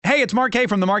Hey, it's Mark K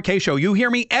from The Mark K Show. You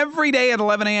hear me every day at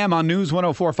 11 a.m. on News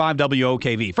 104.5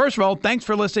 WOKV. First of all, thanks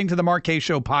for listening to The Mark K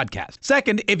Show podcast.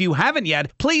 Second, if you haven't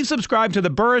yet, please subscribe to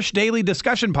the Burrish Daily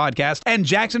Discussion podcast and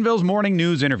Jacksonville's Morning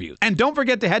News interviews. And don't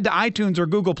forget to head to iTunes or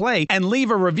Google Play and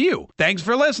leave a review. Thanks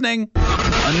for listening.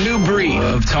 A new breed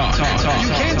of talk. You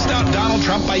can't stop Donald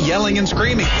Trump by yelling and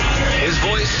screaming. His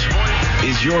voice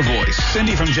is your voice.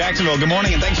 Cindy from Jacksonville, good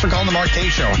morning, and thanks for calling the Mark K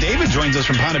Show. David joins us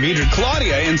from Ponte Vedra.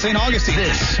 Claudia in St. Augustine.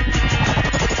 This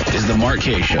is the Mark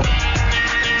K Show.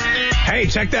 Hey,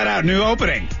 check that out. New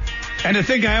opening. And to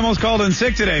think I almost called in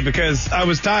sick today because I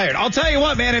was tired. I'll tell you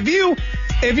what, man, if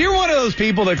you're one of those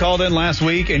people that called in last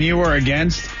week and you were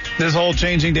against this whole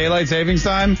changing daylight savings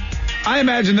time, I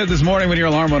imagine that this morning when your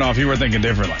alarm went off, you were thinking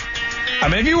differently. I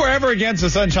mean, if you were ever against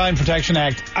the Sunshine Protection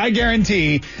Act, I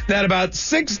guarantee that about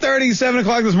 6:30, 7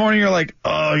 o'clock this morning, you're like,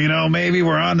 oh, maybe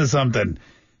we're on to something.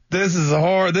 This is a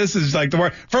horror. This is like the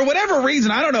worst. For whatever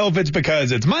reason, I don't know if it's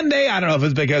because it's Monday. I don't know if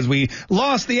it's because we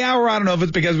lost the hour. I don't know if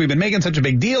it's because we've been making such a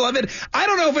big deal of it. I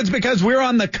don't know if it's because we're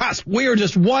on the cusp. We are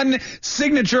just one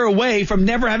signature away from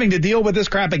never having to deal with this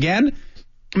crap again.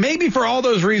 Maybe for all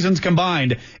those reasons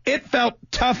combined, it felt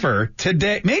tougher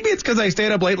today. Maybe it's because I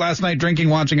stayed up late last night drinking,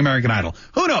 watching American Idol.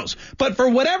 Who knows? But for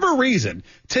whatever reason,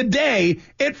 today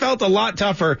it felt a lot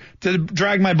tougher to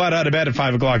drag my butt out of bed at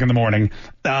 5 o'clock in the morning.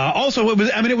 Also,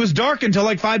 it was dark until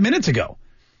like 5 minutes ago.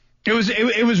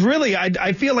 It was really,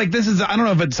 I feel like this is, I don't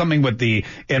know if it's something with the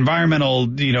environmental,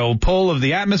 pull of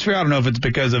the atmosphere. I don't know if it's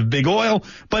because of big oil,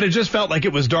 but it just felt like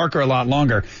it was darker a lot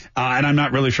longer. And I'm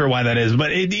not really sure why that is.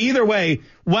 But either way,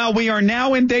 while we are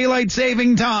now in daylight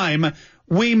saving time,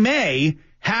 we may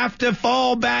have to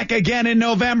fall back again in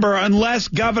November unless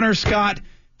Governor Scott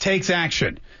takes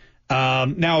action.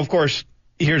 Now, of course,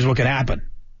 here's what could happen.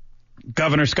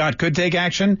 Governor Scott could take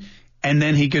action, and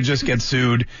then he could just get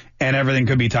sued and everything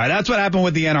could be tied. That's what happened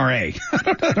with the NRA.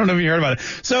 I don't know if you heard about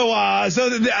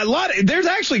it. There's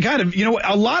actually kind of,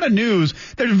 a lot of news.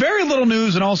 There's very little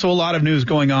news and also a lot of news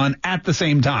going on at the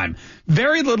same time.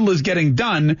 Very little is getting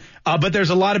done, but there's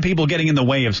a lot of people getting in the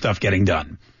way of stuff getting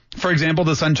done. For example,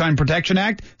 the Sunshine Protection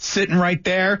Act sitting right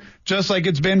there, just like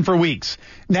it's been for weeks.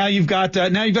 Now you've got this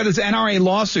NRA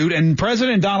lawsuit, and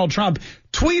President Donald Trump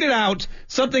tweeted out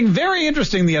something very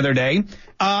interesting the other day,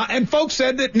 and folks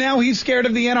said that now he's scared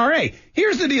of the NRA.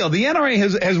 Here's the deal. The NRA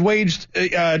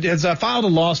has filed a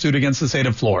lawsuit against the state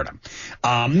of Florida.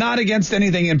 Not against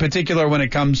anything in particular when it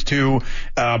comes to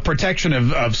protection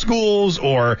of schools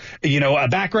or,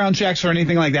 background checks or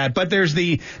anything like that. But there's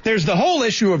the whole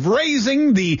issue of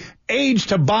raising the age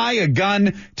to buy a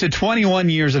gun to 21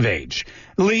 years of age,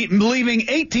 leaving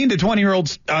 18 to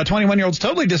 21-year-olds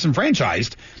totally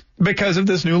disenfranchised because of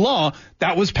this new law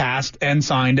that was passed and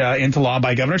signed into law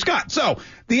by Governor Scott. So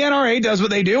the NRA does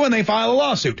what they do and they file a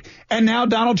lawsuit. And now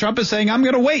Donald Trump is saying, I'm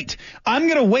going to wait. I'm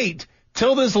going to wait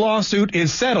till this lawsuit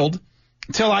is settled,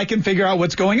 till I can figure out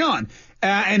what's going on.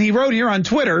 And he wrote here on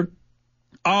Twitter,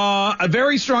 a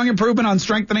very strong improvement on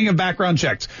strengthening of background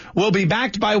checks will be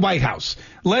backed by White House.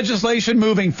 Legislation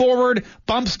moving forward.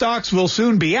 Bump stocks will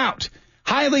soon be out.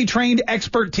 Highly trained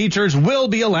expert teachers will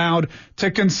be allowed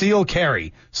to conceal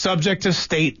carry, subject to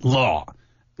state law.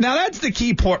 Now, that's the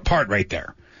key part right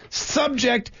there.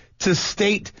 Subject to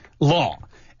state law.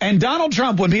 And Donald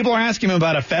Trump, when people are asking him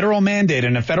about a federal mandate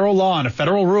and a federal law and a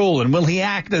federal rule, and will he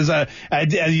act as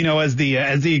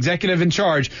the executive in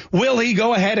charge, will he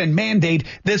go ahead and mandate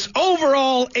this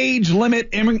overall age limit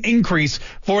increase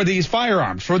for these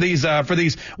firearms, for these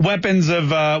weapons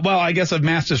of of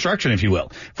mass destruction, if you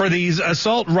will, for these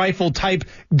assault rifle type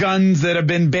guns that have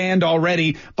been banned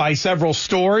already by several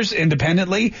stores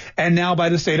independently and now by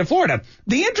the state of Florida.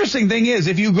 The interesting thing is,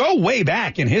 if you go way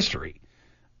back in history,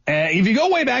 if you go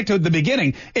way back to the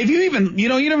beginning, if you even, you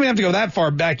don't even have to go that far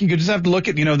back. You could just have to look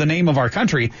at, the name of our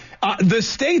country. The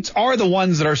states are the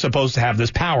ones that are supposed to have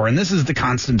this power, and this is the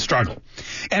constant struggle.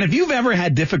 And if you've ever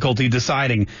had difficulty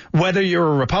deciding whether you're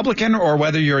a Republican or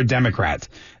whether you're a Democrat,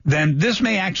 then this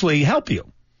may actually help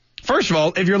you. First of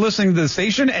all, if you're listening to the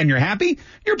station and you're happy,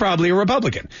 you're probably a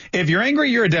Republican. If you're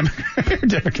angry, you're a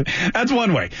Democrat. That's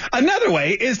one way. Another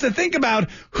way is to think about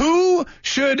who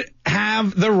should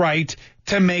have the right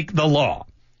to make the law.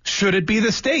 Should it be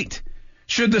the state?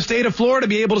 Should the state of Florida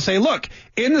be able to say, look,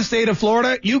 in the state of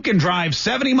Florida, you can drive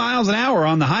 70 miles an hour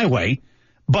on the highway,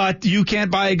 but you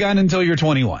can't buy a gun until you're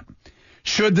 21?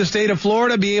 Should the state of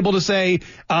Florida be able to say,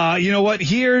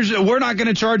 we're not going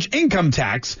to charge income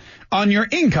tax on your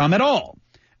income at all.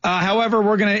 However,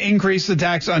 we're going to increase the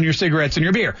tax on your cigarettes and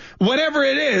your beer. Whatever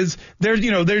it is,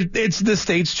 it's the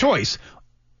state's choice.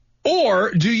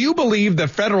 Or do you believe the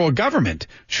federal government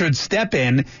should step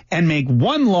in and make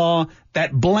one law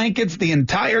that blankets the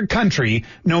entire country,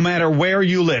 no matter where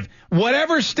you live?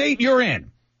 Whatever state you're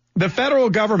in, the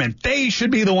federal government, they should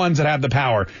be the ones that have the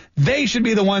power. They should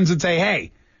be the ones that say,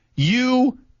 hey,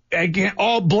 you, again,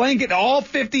 all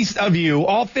 50 of you,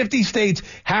 all 50 states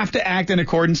have to act in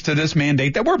accordance to this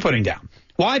mandate that we're putting down.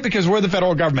 Why? Because we're the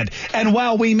federal government. And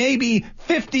while we may be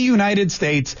 50 United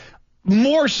States,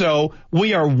 more so,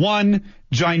 we are one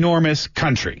ginormous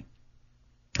country.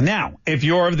 Now, if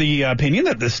you're of the opinion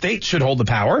that the states should hold the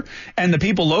power and the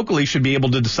people locally should be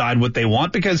able to decide what they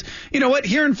want, because, you know what,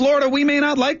 here in Florida, we may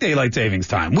not like daylight savings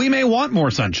time. We may want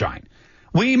more sunshine.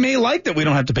 We may like that we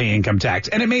don't have to pay income tax,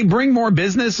 and it may bring more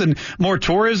business and more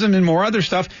tourism and more other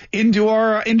stuff into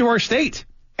our state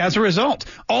as a result.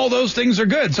 All those things are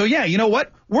good. So, yeah, you know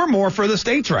what? We're more for the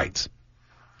states' rights.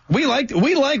 We like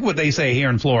what they say here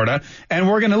in Florida, and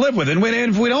we're going to live with it. And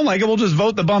if we don't like it, we'll just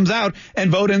vote the bums out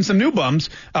and vote in some new bums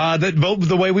that vote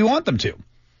the way we want them to.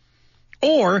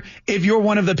 Or if you're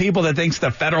one of the people that thinks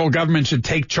the federal government should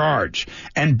take charge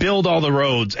and build all the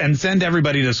roads and send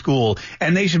everybody to school,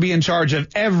 and they should be in charge of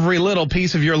every little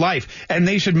piece of your life, and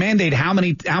they should mandate how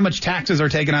much taxes are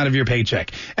taken out of your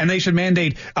paycheck, and they should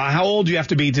mandate how old you have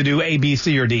to be to do A, B,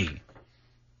 C, or D,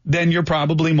 then you're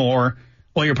probably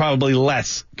you're probably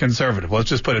less conservative. Let's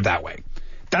just put it that way.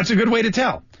 That's a good way to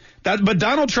tell. But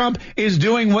Donald Trump is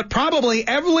doing what probably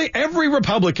every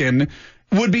Republican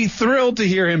would be thrilled to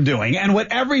hear him doing, and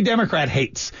what every Democrat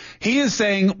hates. He is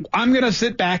saying, I'm going to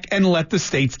sit back and let the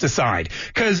states decide,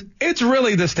 because it's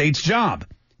really the state's job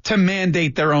to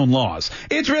mandate their own laws.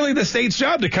 It's really the state's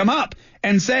job to come up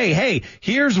and say, hey,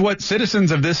 here's what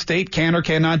citizens of this state can or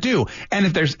cannot do. And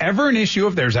if there's ever an issue,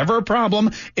 if there's ever a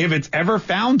problem, if it's ever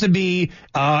found to be,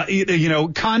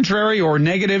 contrary or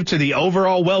negative to the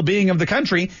overall well-being of the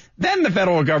country, then the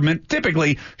federal government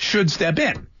typically should step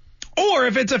in. Or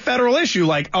if it's a federal issue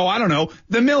like,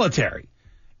 the military.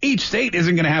 Each state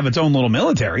isn't going to have its own little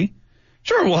military.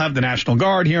 Sure, we'll have the National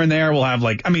Guard here and there. We'll have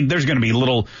there's going to be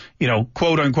little,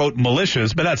 quote unquote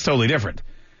militias, but that's totally different.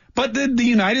 But the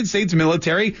United States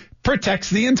military protects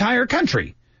the entire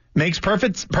country. Makes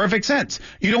perfect sense.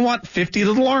 You don't want 50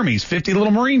 little armies, 50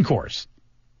 little Marine Corps,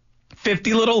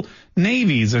 50 little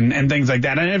navies and things like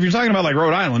that. And if you're talking about like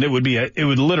Rhode Island, it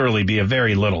would literally be a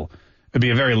very little. It'd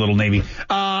be a very little navy.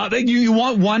 You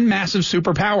want one massive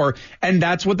superpower, and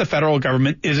that's what the federal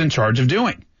government is in charge of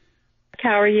doing.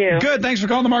 How are you? Good. Thanks for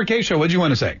calling the Mark Kaye Show. What did you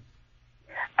want to say?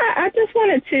 I just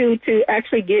wanted to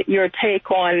actually get your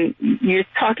take on, you're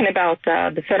talking about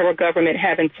the federal government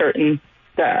having certain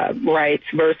rights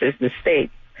versus the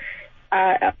states.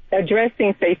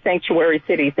 Addressing, say, sanctuary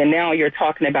cities, and now you're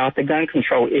talking about the gun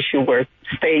control issue where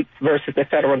states versus the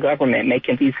federal government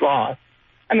making these laws.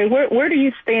 I mean, where do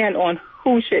you stand on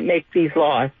who should make these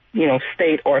laws,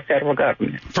 state or federal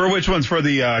government? For which ones? For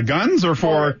the guns or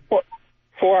for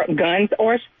guns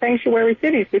or sanctuary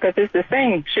cities? Because it's the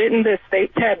same. Shouldn't the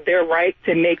states have their right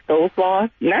to make those laws?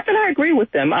 Not that I agree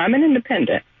with them. I'm an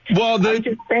independent. Well, I'm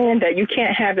just saying that you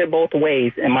can't have it both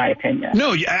ways, in my opinion.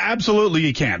 No, absolutely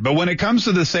you can't. But when it comes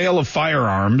to the sale of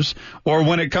firearms, or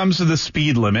when it comes to the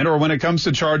speed limit, or when it comes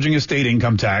to charging a state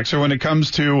income tax, or when it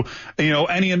comes to,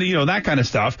 any of that kind of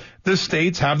stuff, the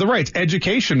states have the rights.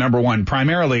 Education, number one,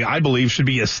 primarily, I believe, should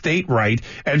be a state right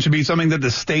and should be something that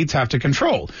the states have to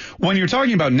control. When you're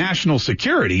talking about national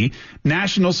security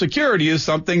is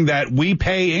something that we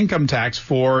pay income tax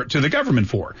to the government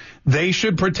for. They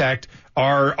should protect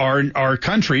our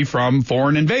country from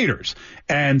foreign invaders.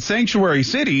 And sanctuary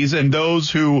cities and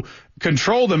those who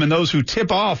control them and those who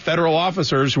tip off federal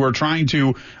officers who are trying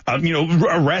to,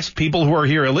 arrest people who are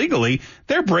here illegally,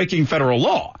 they're breaking federal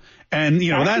law. And,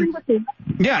 I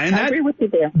agree with you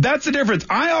there. That's the difference.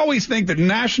 I always think that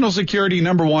national security,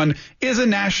 number one, is a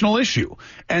national issue.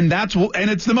 And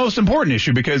it's the most important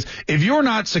issue, because if you're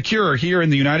not secure here in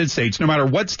the United States, no matter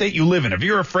what state you live in, if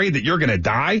you're afraid that you're going to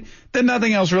die, then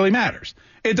nothing else really matters.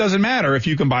 It doesn't matter if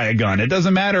you can buy a gun. It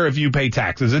doesn't matter if you pay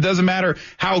taxes. It doesn't matter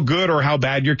how good or how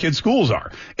bad your kids' schools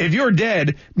are. If you're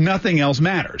dead, nothing else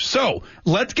matters. So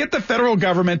let's get the federal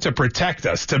government to protect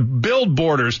us, to build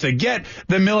borders, to get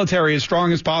the military as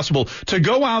strong as possible, to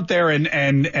go out there and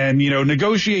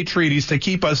negotiate treaties to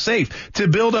keep us safe, to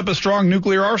build up a strong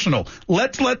nuclear arsenal.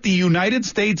 Let's let the United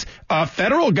States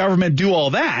federal government do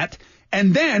all that.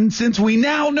 And then, since we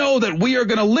now know that we are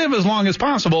going to live as long as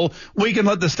possible, we can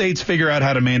let the states figure out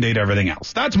how to mandate everything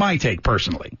else. That's my take,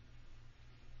 personally.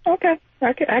 Okay,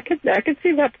 I could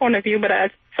see that point of view, but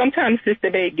sometimes this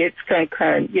debate gets I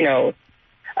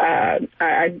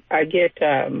get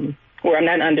where I'm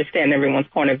not understanding everyone's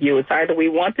point of view. It's either we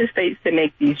want the states to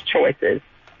make these choices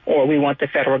or we want the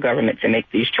federal government to make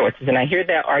these choices. And I hear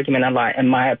that argument a lot, in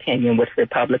my opinion, with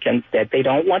Republicans, that they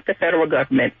don't want the federal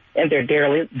government in their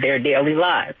daily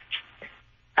lives.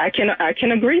 I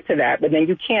can agree to that, but then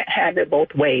you can't have it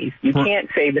both ways. You can't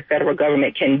say the federal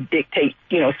government can dictate,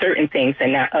 certain things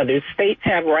and not others. States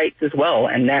have rights as well,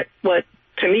 and that's what,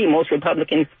 to me, most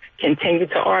Republicans continue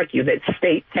to argue, that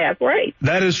states have rights.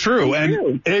 That is true.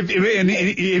 And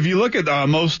if you look at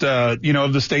most, of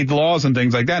the state laws and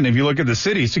things like that, and if you look at the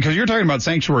cities, because you're talking about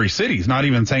sanctuary cities, not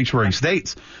even sanctuary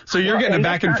states. So you're getting a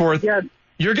back and forth. Yeah,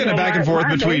 you're getting a back and forth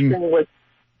between.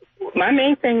 My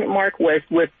main thing, Mark, was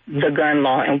with the gun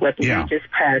law and what we just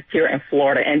passed here in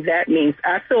Florida. And that means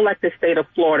I feel like the state of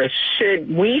Florida should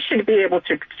be able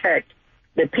to protect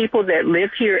the people that live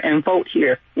here and vote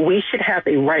here. We should have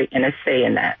a right and a say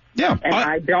in that. Yeah. And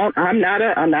I'm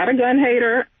not a gun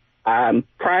hater. I'm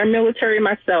prior military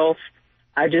myself.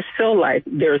 I just feel like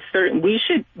we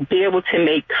should be able to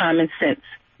make common sense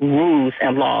rules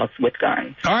and laws with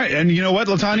guns. All right. And you know what,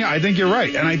 LaTanya? I think you're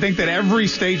right. And I think that every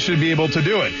state should be able to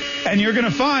do it. And you're going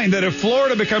to find that if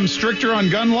Florida becomes stricter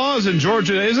on gun laws and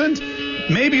Georgia isn't,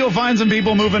 maybe you'll find some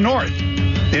people moving north,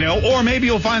 or maybe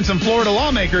you'll find some Florida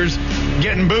lawmakers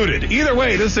getting booted. Either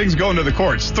way, this thing's going to the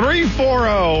courts.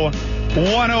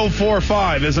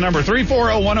 340-1045 is the number.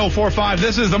 340-1045.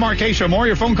 This is the Mark Kaye Show. More of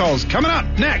your phone calls coming up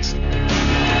next.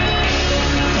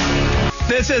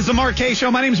 This is the Mark Kaye Show.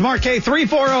 My name's Mark Kaye.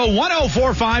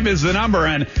 340-1045 is the number.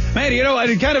 And,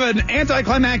 man, kind of an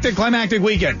climactic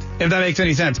weekend, if that makes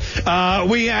any sense.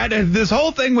 We had this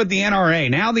whole thing with the NRA.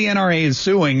 Now the NRA is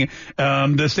suing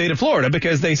the state of Florida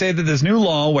because they say that this new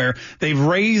law where they've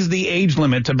raised the age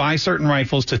limit to buy certain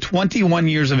rifles to 21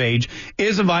 years of age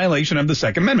is a violation of the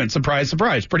Second Amendment. Surprise,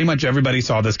 surprise. Pretty much everybody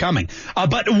saw this coming.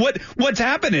 But what's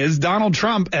happened is Donald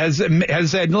Trump has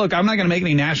said, look, I'm not going to make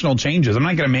any national changes. I'm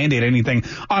not going to mandate anything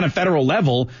on a federal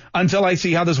level until I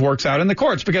see how this works out in the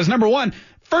courts. Because, number one,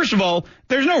 first of all,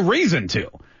 there's no reason to.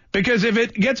 Because if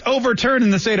it gets overturned in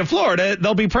the state of Florida,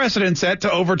 there'll be precedent set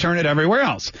to overturn it everywhere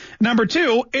else. Number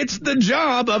two, it's the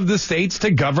job of the states to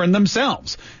govern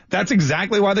themselves. That's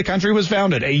exactly why the country was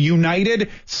founded, a United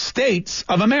States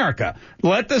of America.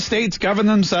 Let the states govern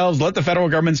themselves. Let the federal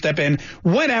government step in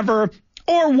whenever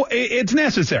or it's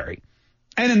necessary.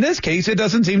 And in this case, it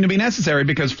doesn't seem to be necessary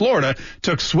because Florida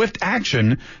took swift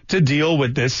action to deal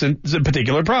with this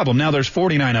particular problem. Now, there's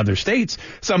 49 other states.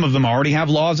 Some of them already have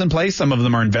laws in place. Some of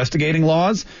them are investigating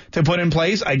laws to put in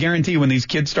place. I guarantee when these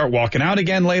kids start walking out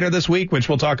again later this week, which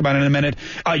we'll talk about in a minute,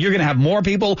 you're going to have more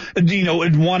people,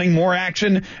 wanting more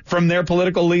action from their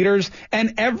political leaders.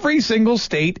 And every single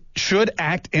state should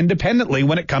act independently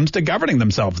when it comes to governing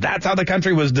themselves. That's how the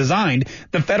country was designed.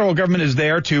 The federal government is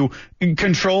there to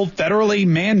control federally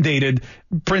mandated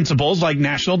principles like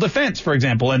national defense, for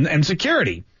example, and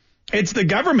security. It's the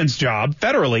government's job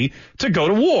federally to go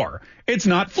to war. It's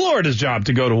not Florida's job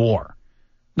to go to war.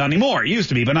 Not anymore. It used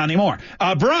to be, but not anymore.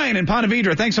 Brian in Ponte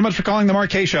Vedra, thanks so much for calling the Mark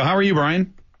Kaye Show. How are you,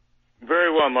 Brian?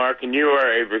 Very well, Mark, and you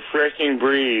are a refreshing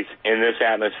breeze in this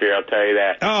atmosphere, I'll tell you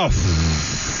that. Oh,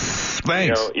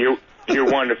 thanks. You're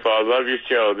wonderful. I love your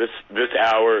show. This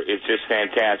hour is just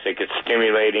fantastic. It's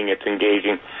stimulating. It's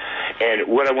engaging. And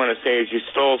what I want to say is you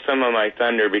stole some of my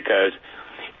thunder because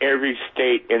every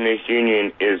state in this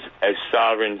union is a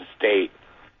sovereign state.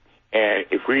 And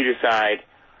if we decide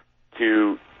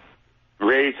to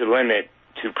raise the limit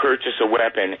to purchase a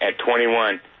weapon at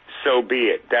 21, so be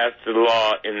it. That's the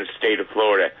law in the state of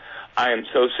Florida. I am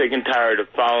so sick and tired of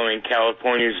following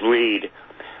California's lead,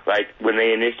 like when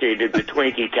they initiated the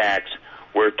Twinkie tax,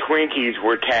 where Twinkies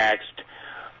were taxed,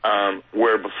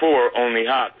 where before only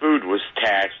hot food was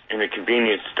taxed in a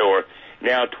convenience store.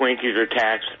 Now Twinkies are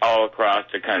taxed all across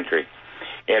the country.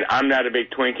 And I'm not a big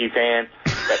Twinkie fan,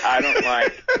 but I don't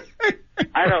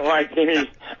like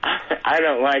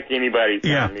anybody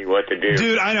telling me what to do.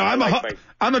 Dude, I know.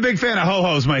 I'm a big fan of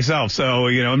ho-hos myself, so,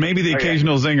 maybe the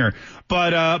occasional zinger.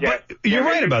 But you're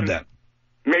right about that.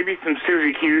 Maybe some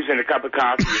Suzy Q's and a cup of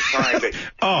coffee is fine. But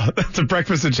oh, that's a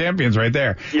breakfast of champions right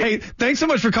there. Yeah. Hey, thanks so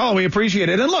much for calling. We appreciate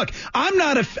it. And look, I'm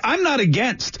not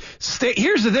against state.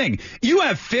 Here's the thing. You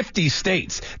have 50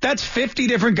 states. That's 50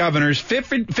 different governors,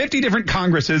 50 different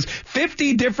Congresses,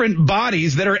 50 different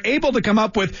bodies that are able to come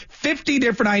up with 50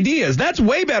 different ideas. That's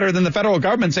way better than the federal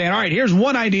government saying, all right, here's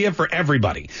one idea for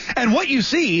everybody. And what you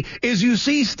see is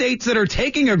states that are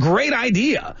taking a great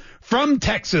idea from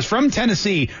Texas, from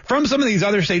Tennessee, from some of these other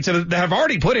other states that have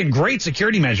already put in great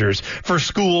security measures for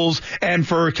schools and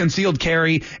for concealed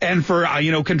carry and for,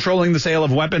 controlling the sale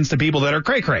of weapons to people that are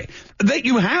cray-cray. That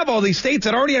you have all these states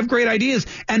that already have great ideas,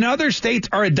 and other states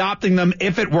are adopting them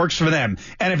if it works for them.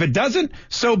 And if it doesn't,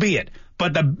 so be it.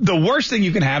 But the worst thing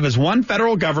you can have is one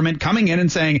federal government coming in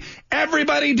and saying,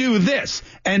 everybody do this.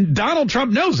 And Donald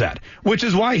Trump knows that, which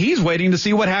is why he's waiting to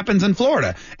see what happens in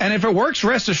Florida. And if it works,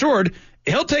 rest assured,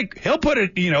 he'll take it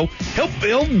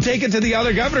to the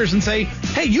other governors and say,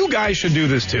 hey, you guys should do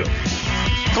this too.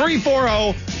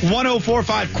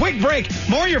 340-1045. Quick break.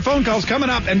 More of your phone calls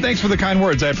coming up. And thanks for the kind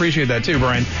words. I appreciate that too,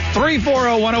 Brian.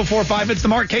 340-1045. It's the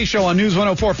Mark Kaye Show on News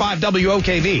 104.5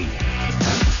 WOKV.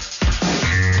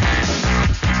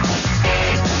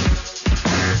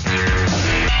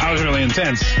 That was really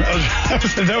intense.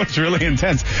 That was really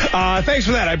intense. Thanks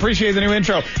for that. I appreciate the new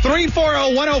intro.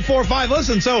 340-1045.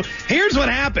 Listen, so here's what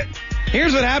happened.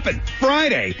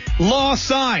 Friday, law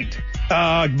signed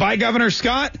by Governor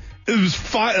Scott. It was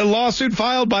a lawsuit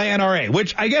filed by NRA,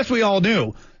 which I guess we all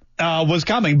knew was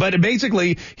coming. But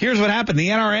basically, here's what happened. The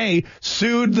NRA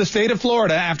sued the state of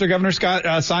Florida after Governor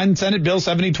Scott signed Senate Bill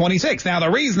 7026. Now,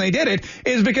 the reason they did it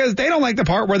is because they don't like the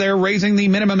part where they're raising the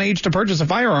minimum age to purchase a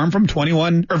firearm from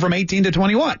 18 to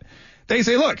 21. They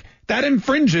say, look, that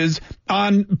infringes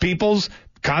on people's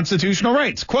constitutional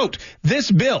rights. Quote,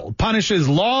 this bill punishes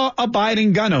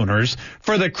law-abiding gun owners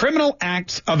for the criminal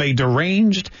acts of a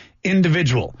deranged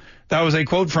individual. That was a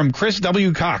quote from Chris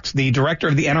W. Cox, the director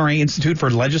of the NRA Institute for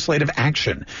Legislative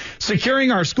Action.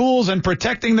 Securing our schools and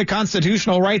protecting the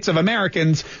constitutional rights of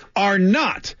Americans are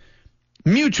not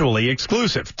mutually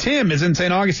exclusive. Tim is in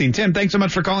St. Augustine. Tim, thanks so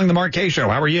much for calling the Mark Kaye Show.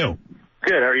 How are you?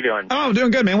 Good. How are you doing? Oh, I'm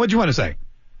doing good, man. What'd you want to say?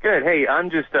 Good. Hey, I'm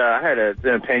just, I had an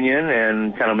opinion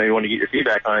and kind of maybe want to get your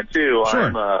feedback on it too. Sure.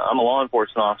 I'm a law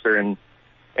enforcement officer in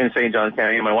St. Johns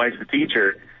County, and my wife's a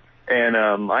teacher. And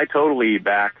I totally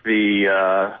back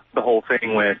the whole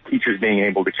thing with teachers being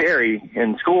able to carry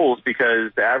in schools,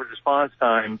 because the average response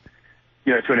time,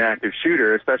 to an active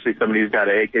shooter, especially somebody who's got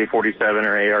an AK-47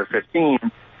 or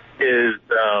AR-15, is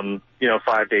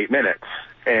 5 to 8 minutes,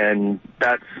 and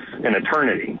that's an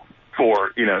eternity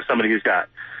for somebody who's got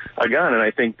a gun. And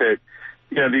I think that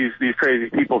these crazy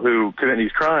people who commit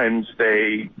these crimes,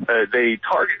 they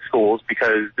target schools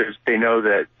because they know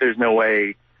that there's no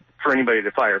way for anybody to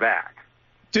fire back.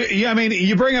 Yeah, I mean,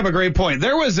 you bring up a great point.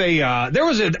 There was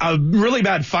a really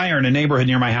bad fire in a neighborhood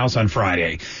near my house on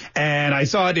Friday, and I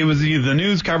saw it. It was the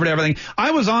news covered everything. I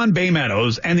was on Bay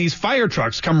Meadows, and these fire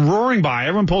trucks come roaring by.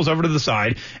 Everyone pulls over to the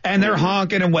side, and they're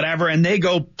honking and whatever, and they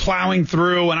go plowing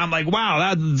through. And I'm like,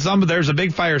 wow, there's a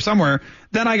big fire somewhere.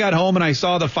 Then I got home and I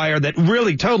saw the fire that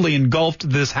really totally engulfed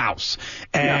this house.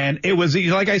 And It was,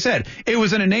 like I said, it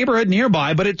was in a neighborhood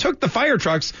nearby, but it took the fire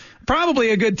trucks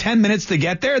probably a good 10 minutes to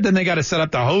get there. Then they got to set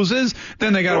up the hoses.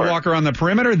 Then they got to walk around the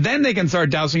perimeter. Then they can start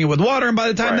dousing it with water. And by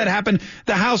the time that happened,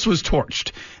 the house was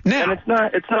torched. Now, and it's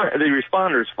not the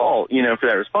responder's fault, for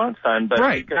that response time, but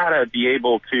you got to be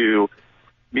able to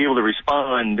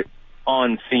respond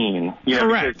on scene.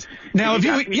 Correct. Now, if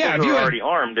you are already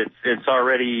armed, it's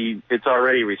already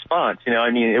response.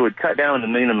 It would cut down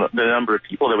the number of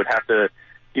people that would have to,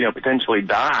 potentially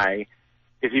die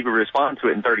if you could respond to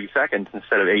it in 30 seconds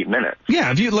instead of 8 minutes.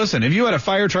 Yeah. If you had a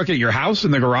fire truck at your house in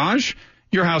the garage,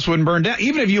 your house wouldn't burn down.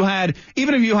 Even if you had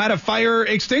a fire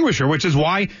extinguisher, which is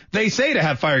why they say to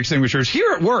have fire extinguishers.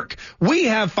 Here at work, we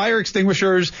have fire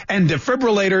extinguishers and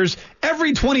defibrillators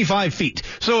every 25 feet.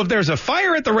 So if there's a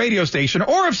fire at the radio station,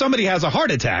 or if somebody has a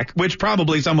heart attack, which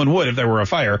probably someone would if there were a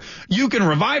fire, you can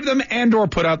revive them and or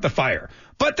put out the fire.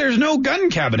 But there's no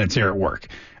gun cabinets here at work.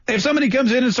 If somebody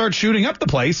comes in and starts shooting up the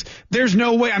place, there's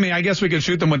no way. I mean, I guess we could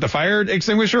shoot them with the fire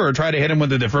extinguisher or try to hit them with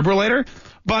the defibrillator,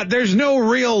 but there's no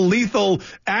real lethal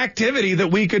activity that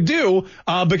we could do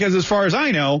because as far as I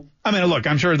know, look,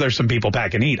 I'm sure there's some people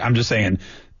packing heat. I'm just saying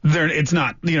it's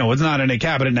not in a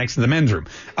cabinet next to the men's room.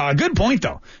 Good point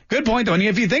though. And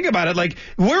if you think about it, like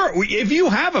if you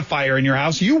have a fire in your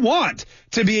house, you want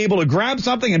to be able to grab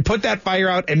something and put that fire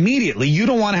out immediately. You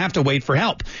don't want to have to wait for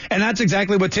help. And that's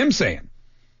exactly what Tim's saying.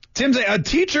 A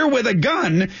teacher with a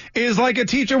gun is like a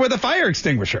teacher with a fire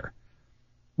extinguisher.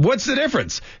 What's the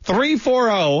difference?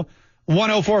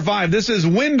 340-1045. This is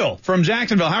Wendell from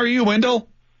Jacksonville. How are you, Wendell?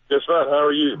 Just fine. How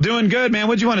are you? Doing good, man.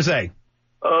 What'd you want to say?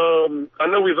 I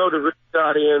know we voted Rick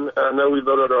Scott in. I know we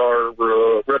voted our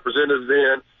representatives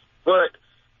in, but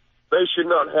they should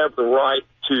not have the right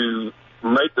to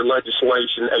make the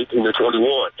legislation 18 to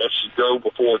 21. That should go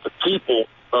before the people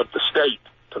of the state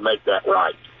to make that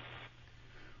right.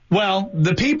 Well,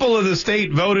 the people of the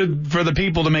state voted for the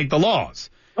people to make the laws.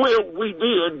 Well, we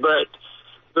did, but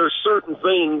there's certain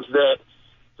things that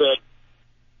that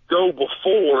go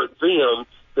before them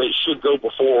that should go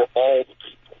before all the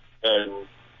people. And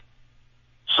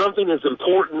something as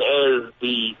important as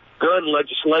the gun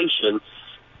legislation,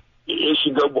 it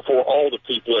should go before all the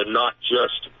people and not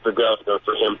just the governor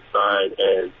for him to sign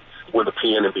and with a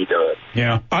pen and be done.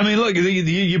 Yeah. I mean, look,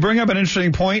 you bring up an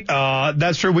interesting point.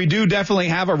 That's true. We do definitely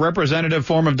have a representative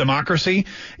form of democracy.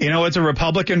 It's a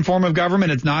Republican form of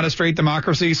government. It's not a straight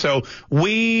democracy. So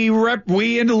we elect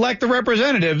the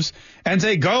representatives and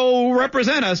say, go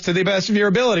represent us to the best of your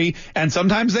ability. And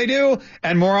sometimes they do.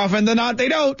 And more often than not, they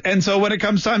don't. And so when it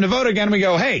comes time to vote again, we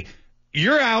go, hey,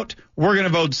 you're out. We're going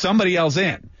to vote somebody else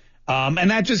in.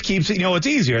 And that just keeps it's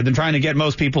easier than trying to get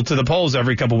most people to the polls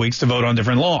every couple of weeks to vote on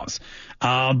different laws.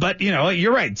 But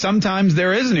you're right. Sometimes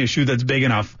there is an issue that's big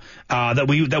enough that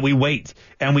we wait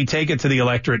and we take it to the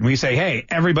electorate and we say, hey,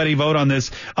 everybody vote on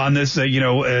this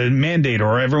mandate,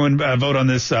 or everyone vote on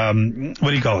this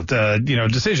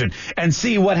decision, and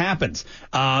see what happens.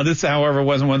 This, however,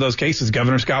 wasn't one of those cases.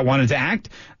 Governor Scott wanted to act,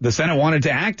 the Senate wanted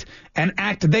to act, and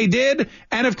act they did,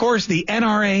 and of course the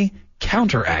NRA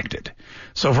counteracted.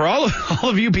 So for all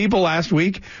of you people last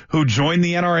week who joined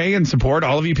the NRA in support,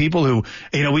 all of you people who,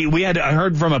 I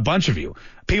heard from a bunch of you,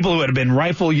 people who had been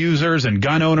rifle users and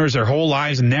gun owners their whole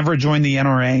lives and never joined the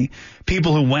NRA,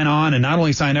 people who went on and not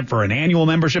only signed up for an annual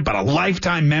membership, but a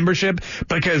lifetime membership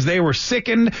because they were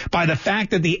sickened by the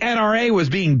fact that the NRA was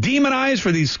being demonized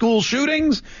for these school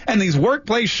shootings and these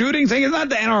workplace shootings, saying it's not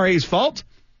the NRA's fault.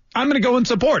 I'm going to go and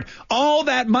support all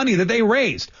that money that they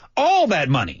raised, all that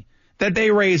money that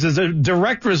they raise as a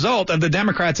direct result of the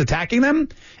Democrats attacking them,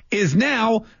 is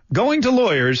now going to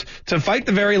lawyers to fight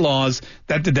the very laws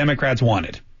that the Democrats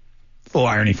wanted. A little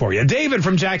irony for you. David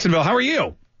from Jacksonville, how are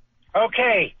you?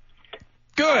 Okay.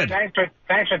 Good.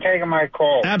 Thanks for taking my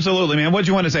call. Absolutely, man. What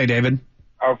do you want to say, David?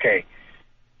 Okay.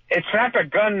 It's not the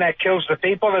gun that kills the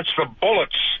people, it's the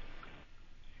bullets.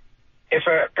 If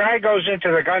a guy goes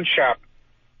into the gun shop,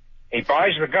 he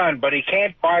buys the gun, but he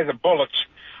can't buy the bullets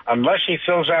unless he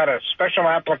fills out a special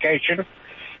application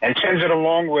and sends it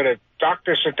along with a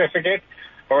doctor's certificate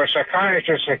or a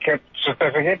psychiatrist's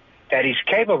certificate that he's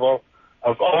capable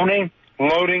of owning,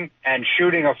 loading, and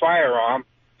shooting a firearm.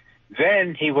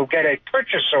 Then he will get a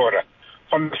purchase order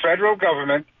from the federal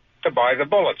government to buy the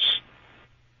bullets.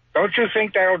 Don't you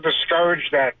think that will discourage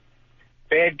that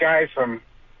bad guy from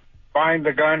buying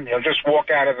the gun? He'll just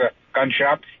walk out of the gun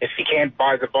shop if he can't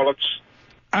buy the bullets.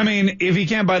 I mean, if he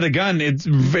can't buy the gun, it's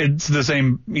the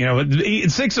same,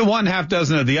 6 of one, half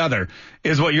dozen of the other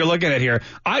is what you're looking at here.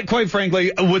 I, quite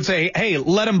frankly, would say, hey,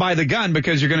 let him buy the gun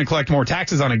because you're going to collect more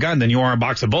taxes on a gun than you are a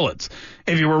box of bullets.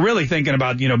 If you were really thinking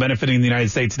about, benefiting the United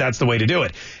States, that's the way to do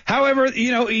it. However, the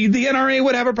NRA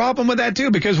would have a problem with that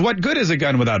too, because what good is a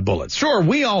gun without bullets? Sure,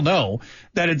 we all know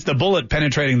that it's the bullet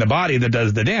penetrating the body that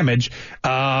does the damage.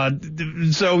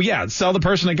 So yeah, sell the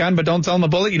person a gun, but don't sell them a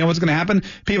bullet. You know what's going to happen?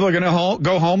 People are going to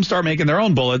go home, start making their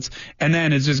own bullets, and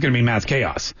then it's just going to be mass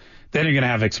chaos. Then you're going to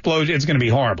have explosion. It's going to be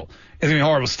horrible. It's going to be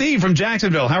horrible. Steve from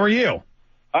Jacksonville, how are you? All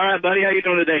right, buddy. How you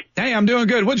doing today? Hey, I'm doing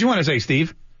good. What do you want to say,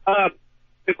 Steve?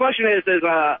 The question is, they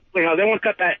want to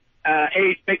cut that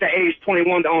age, make that age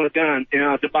 21 to own a gun,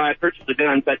 to purchase a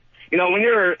gun. But, when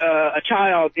you're a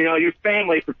child, your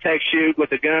family protects you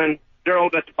with a gun. They're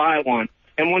old enough to buy one.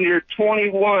 And when you're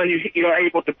 21, you're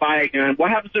able to buy a gun. What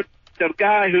happens to the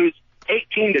guy who's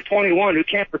 18 to 21 who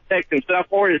can't protect himself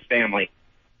or his family?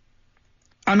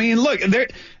 I mean, look,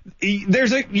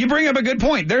 you bring up a good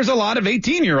point. There's a lot of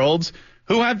 18-year-olds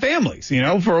who have families,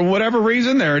 for whatever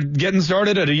reason. They're getting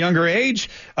started at a younger age.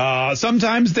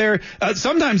 Sometimes there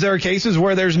are cases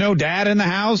where there's no dad in the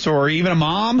house or even a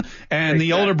mom, and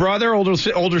the older brother, older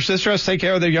sister has to take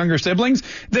care of their younger siblings.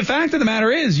 The fact of the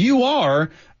matter is you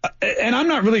are, and I'm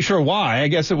not really sure why. I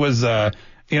guess it was,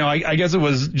 I guess it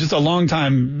was just a long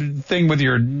time thing with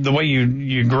the way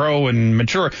you grow and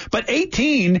mature. But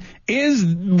 18 is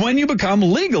when you become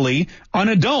legally an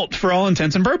adult for all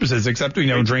intents and purposes, except,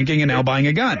 drinking and now buying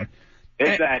a gun.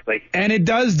 Exactly. And it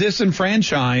does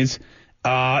disenfranchise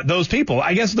those people.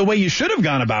 I guess the way you should have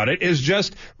gone about it is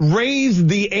just raise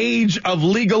the age of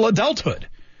legal adulthood.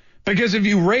 Because if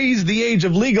you raise the age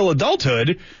of legal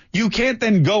adulthood, you can't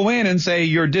then go in and say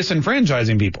you're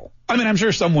disenfranchising people. I mean, I'm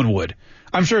sure someone would.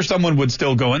 I'm sure someone would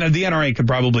still go in, and the NRA could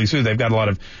probably sue. They have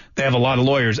a lot of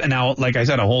lawyers, and now, like I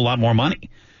said, a whole lot more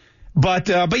money. But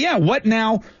yeah, what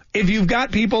now? If you've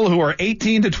got people who are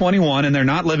 18 to 21 and they're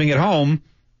not living at home,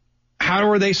 how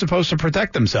are they supposed to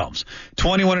protect themselves?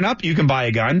 21 and up, you can buy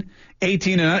a gun.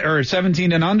 17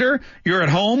 and under, you're at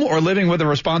home or living with a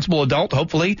responsible adult,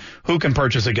 hopefully, who can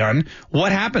purchase a gun.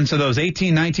 What happens to those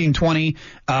 18, 19, 20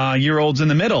 year olds in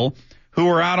the middle who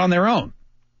are out on their own?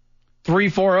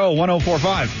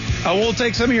 340-1045. We'll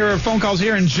take some of your phone calls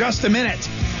here in just a minute.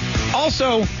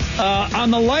 Also,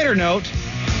 on the lighter note,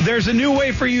 there's a new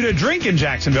way for you to drink in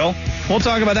Jacksonville. We'll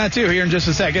talk about that, too, here in just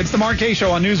a sec. It's the Mark Kaye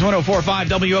Show on News 104.5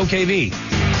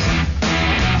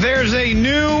 WOKV. There's a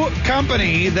new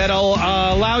company that'll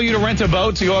allow you to rent a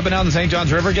boat to go up and down the St.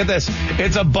 Johns River. Get this.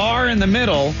 It's a bar in the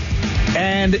middle,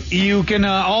 and you can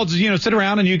all sit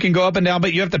around and you can go up and down,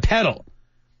 but you have to pedal.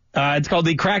 It's called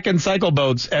the Kraken Cycle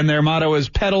Boats, and their motto is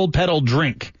pedal, pedal,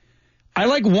 drink. I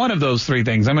like one of those three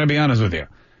things. I'm going to be honest with you.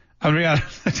 I'm going to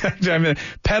be honest.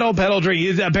 Pedal, pedal,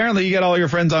 drink. Apparently, you get all your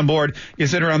friends on board. You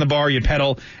sit around the bar, you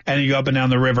pedal, and you go up and down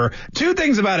the river. Two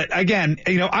things about it. Again,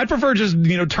 I prefer just,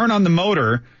 turn on the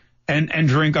motor and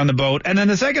drink on the boat. And then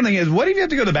the second thing is, what if you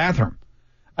have to go to the bathroom?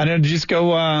 And then just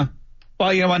go,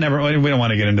 well, you know what? Never. We don't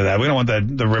want to get into that. We don't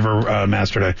want the river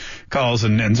master to call us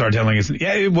and start telling us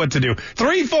what to do.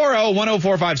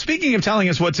 340-1045. Speaking of telling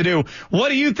us what to do, what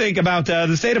do you think about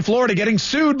the state of Florida getting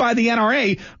sued by the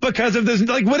NRA because of this?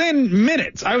 Like within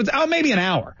minutes, maybe an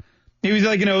hour. He was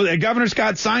like, Governor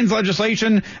Scott signs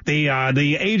legislation.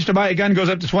 The age to buy a gun goes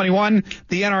up to 21.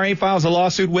 The NRA files a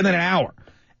lawsuit within an hour.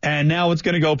 And now it's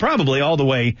going to go probably all the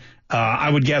way, I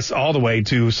would guess, all the way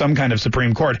to some kind of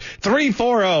Supreme Court.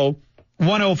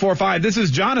 340-1045. This is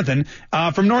Jonathan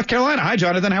from North Carolina. Hi,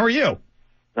 Jonathan. How are you?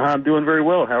 I'm doing very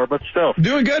well. How about yourself?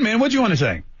 Doing good, man. What do you want to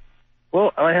say?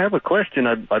 Well, I have a question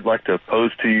I'd like to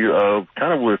pose to you,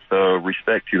 kind of with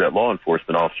respect to that law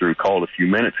enforcement officer who called a few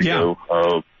minutes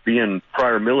ago. Being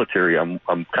prior military, I'm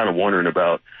kind of wondering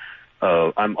about.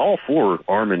 I'm all for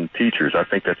arming teachers. I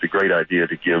think that's a great idea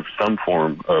to give some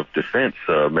form of defense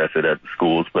method at the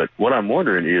schools. But what I'm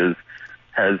wondering is,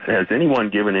 has anyone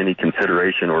given any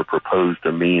consideration or proposed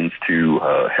a means to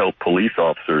help police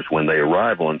officers when they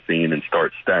arrive on scene and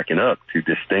start stacking up to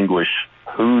distinguish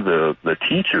who the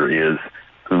teacher is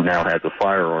who now has a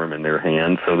firearm in their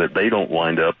hand so that they don't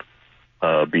wind up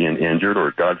being injured,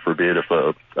 or God forbid if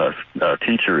a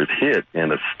teacher is hit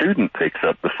and a student picks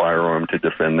up the firearm to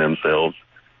defend themselves,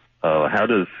 how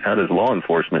does law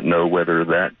enforcement know whether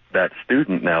that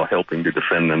student now helping to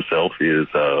defend themselves is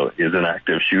an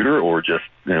active shooter or just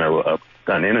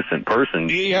an innocent person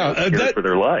for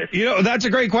their life? That's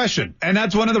a great question, and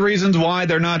that's one of the reasons why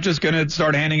they're not just going to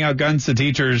start handing out guns to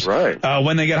teachers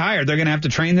when they get hired. They're going to have to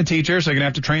train the teachers. They're going to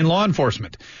have to train law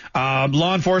enforcement.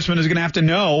 Law enforcement is going to have to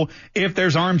know if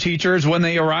there's armed teachers when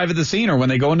they arrive at the scene or when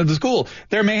they go into the school.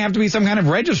 There may have to be some kind of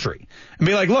registry and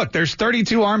be like, look, there's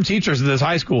 32 armed teachers at this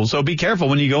high school, so be careful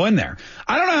when you go in there.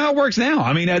 I don't know how it works now.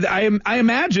 I mean, I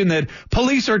imagine that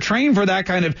police are trained for that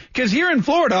kind of, because here in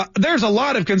Florida, there's a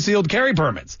lot of concealed carry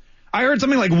permits. I heard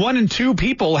something like 1 in 2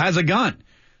 people has a gun.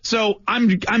 So I'm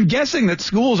guessing that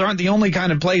schools aren't the only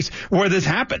kind of place where this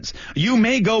happens. You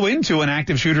may go into an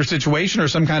active shooter situation or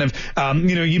some kind of,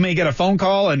 you may get a phone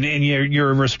call and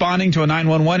you're responding to a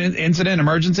 911 incident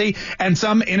emergency, and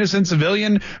some innocent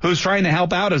civilian who's trying to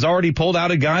help out has already pulled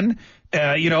out a gun.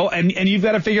 And you've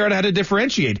got to figure out how to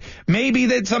differentiate. Maybe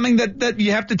that's something that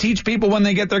you have to teach people when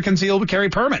they get their concealed carry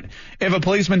permit. If a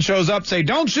policeman shows up, say,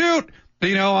 don't shoot.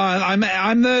 I'm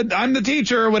the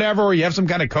teacher or whatever, or you have some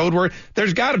kind of code word.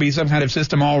 There's got to be some kind of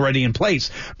system already in place,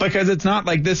 because it's not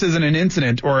like this isn't an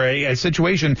incident or a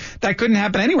situation that couldn't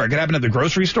happen anywhere. It could happen at the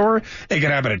grocery store. It could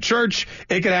happen at church.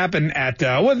 It could happen at,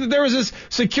 there was this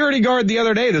security guard the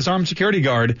other day, this armed security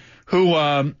guard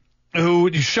who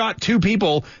shot 2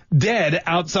 people dead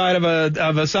outside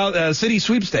of a city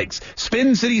sweepstakes,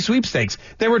 Spin City sweepstakes.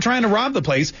 They were trying to rob the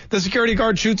place. The security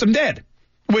guard shoots them dead.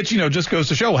 Which, just goes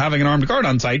to show having an armed guard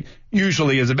on site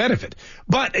usually is a benefit.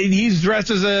 But he's dressed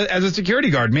as a security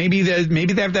guard. Maybe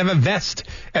they have to have a vest.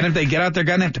 And if they get out their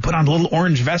gun, they have to put on a little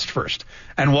orange vest first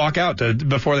and walk out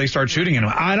before they start shooting at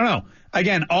him. I don't know.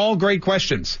 Again, all great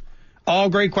questions. All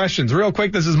great questions. Real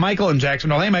quick, this is Michael in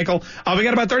Jacksonville. Hey, Michael. We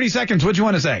got about 30 seconds. What do you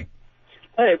want to say?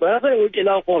 Hey, but I think we're getting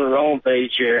off on the wrong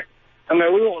page here. I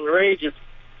mean, we want to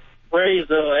raise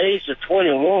the age to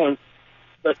 21.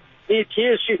 But these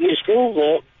kids shooting their schools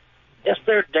up, it's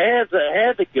their dads that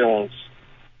had the guns.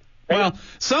 Well,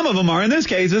 some of them are. In this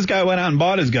case, this guy went out and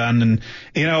bought his gun, and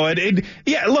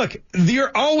look,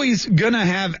 you're always gonna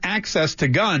have access to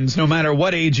guns, no matter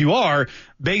what age you are,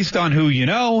 based on who you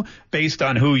know, based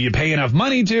on who you pay enough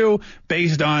money to,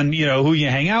 based on who you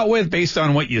hang out with, based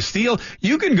on what you steal.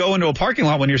 You can go into a parking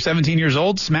lot when you're 17 years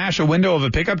old, smash a window of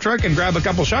a pickup truck, and grab a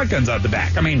couple shotguns out the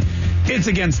back. I mean, it's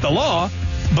against the law,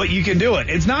 but you can do it.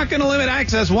 It's not going to limit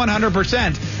access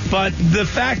 100%. But the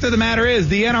fact of the matter is,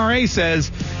 the NRA says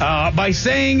by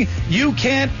saying you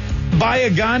can't buy a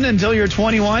gun until you're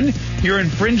 21, you're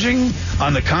infringing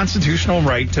on the constitutional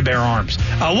right to bear arms.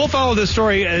 We'll follow this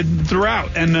story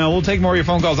throughout, and we'll take more of your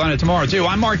phone calls on it tomorrow, too.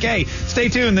 I'm Mark A. Stay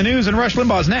tuned. The news and Rush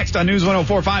Limbaugh's next on News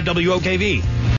 104.5 WOKV.